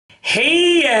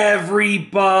Hey everybody,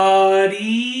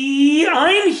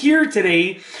 I'm here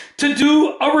today to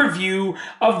do a review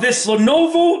of this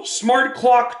Lenovo Smart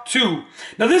Clock 2.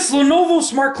 Now this Lenovo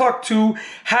Smart Clock 2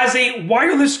 has a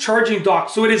wireless charging dock,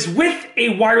 so it is with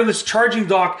a wireless charging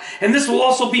dock, and this will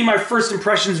also be my first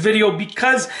impressions video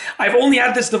because I've only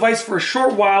had this device for a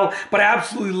short while, but I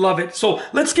absolutely love it. So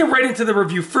let's get right into the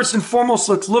review. First and foremost,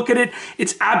 let's look at it.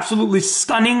 It's absolutely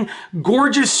stunning,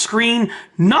 gorgeous screen,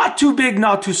 not too big,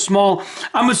 not too small.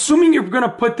 I'm assuming you're gonna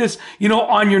put this,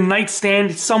 on your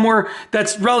nightstand somewhere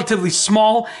that's relatively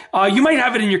small. You might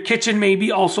have it in your kitchen,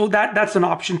 maybe also. That's an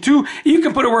option too. You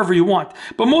can put it wherever you want.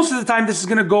 But most of the time, this is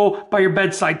gonna go by your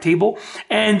bedside table.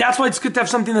 And that's why it's good to have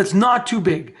something that's not too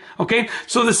big, okay?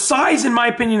 So the size, in my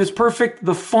opinion, is perfect.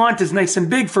 The font is nice and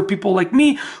big for people like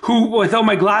me who, without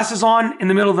my glasses on in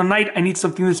the middle of the night, I need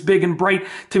something this big and bright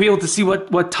to be able to see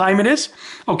what time it is,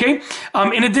 okay?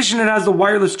 In addition, it has the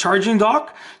wireless charging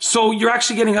dock. So you're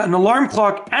actually getting an alarm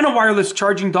clock and a wireless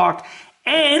charging dock,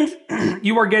 and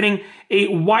you are getting a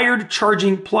wired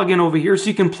charging plug-in over here, so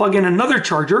you can plug in another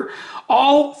charger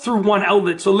all through one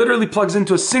outlet. So it literally plugs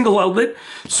into a single outlet.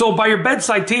 So by your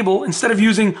bedside table, instead of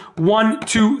using 1,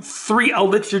 2, 3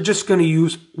 outlets, you're just going to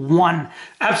use one.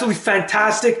 Absolutely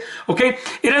fantastic. Okay,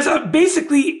 it has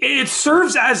it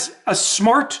serves as a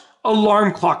smart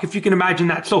alarm clock, if you can imagine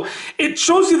that. So it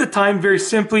shows you the time very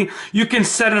simply. You can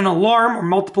set an alarm or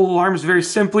multiple alarms very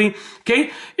simply.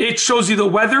 Okay. It shows you the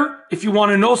weather if you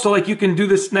want to know. So like you can do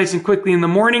this nice and quickly in the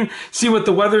morning, see what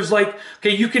the weather's like.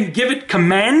 Okay. You can give it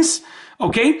commands.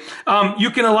 Okay. You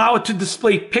can allow it to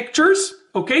display pictures.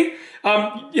 Okay.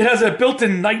 It has a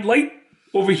built-in night light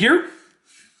over here.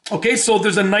 Okay. So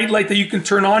there's a night light that you can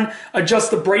turn on,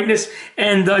 adjust the brightness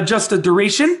and adjust the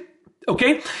duration.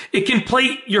 Okay, it can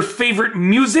play your favorite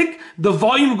music. The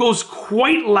volume goes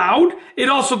quite loud. It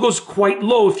also goes quite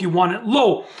low if you want it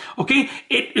low. Okay,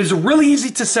 it is really easy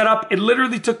to set up. It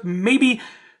literally took maybe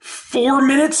 4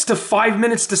 minutes to 5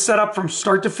 minutes to set up from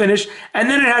start to finish, and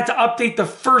then it had to update the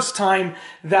first time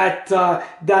that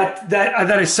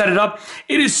I set it up.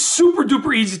 It is super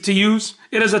duper easy to use.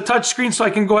 It has a touch screen, so I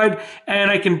can go ahead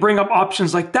and I can bring up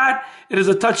options like that. It is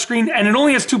a touch screen, and it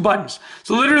only has 2 buttons.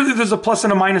 So literally there's a plus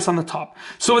and a minus on the top.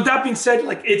 So with that being said,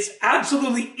 it's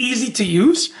absolutely easy to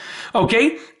use.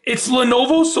 Okay. It's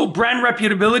Lenovo, so brand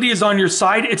reputability is on your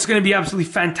side. It's going to be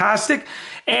absolutely fantastic.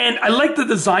 And I like the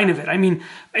design of it. I mean,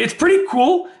 it's pretty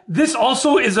cool. This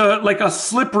also is a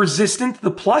slip resistant,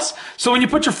 the plus. So when you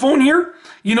put your phone here,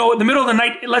 in the middle of the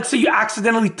night, let's say you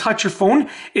accidentally touch your phone,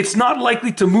 it's not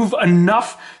likely to move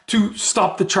enough to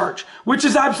stop the charge, which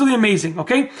is absolutely amazing.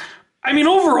 Okay. I mean,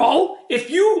 overall, if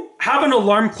you have an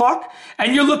alarm clock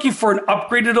and you're looking for an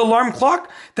upgraded alarm clock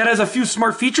that has a few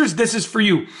smart features, this is for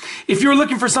you. If you're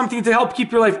looking for something to help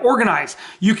keep your life organized,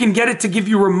 you can get it to give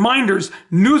you reminders,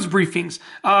 news briefings.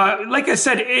 Like I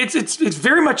said, it's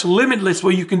very much limitless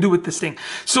what you can do with this thing.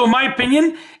 So in my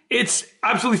opinion, it's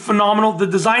absolutely phenomenal. The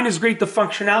design is great. The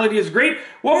functionality is great.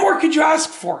 What more could you ask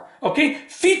for? Okay.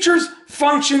 Features,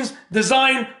 functions,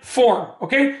 design, form.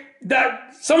 Okay.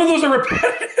 Some of those are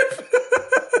repetitive.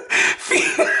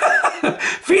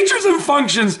 Features and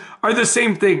functions are the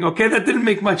same thing. Okay. That didn't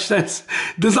make much sense.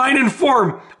 Design and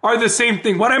form are the same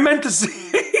thing. What I meant to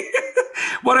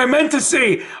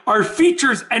say are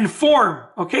features and form.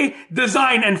 Okay.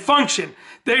 Design and function.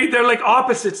 They're like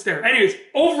opposites there. Anyways,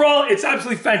 overall, it's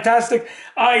absolutely fantastic.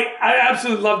 I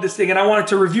absolutely love this thing, and I wanted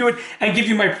to review it and give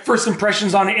you my first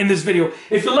impressions on it in this video.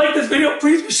 If you like this video,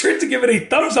 please be sure to give it a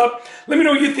thumbs up. Let me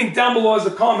know what you think down below as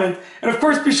a comment. And of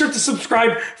course, be sure to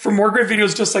subscribe for more great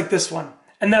videos just like this one.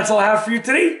 And that's all I have for you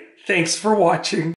today. Thanks for watching.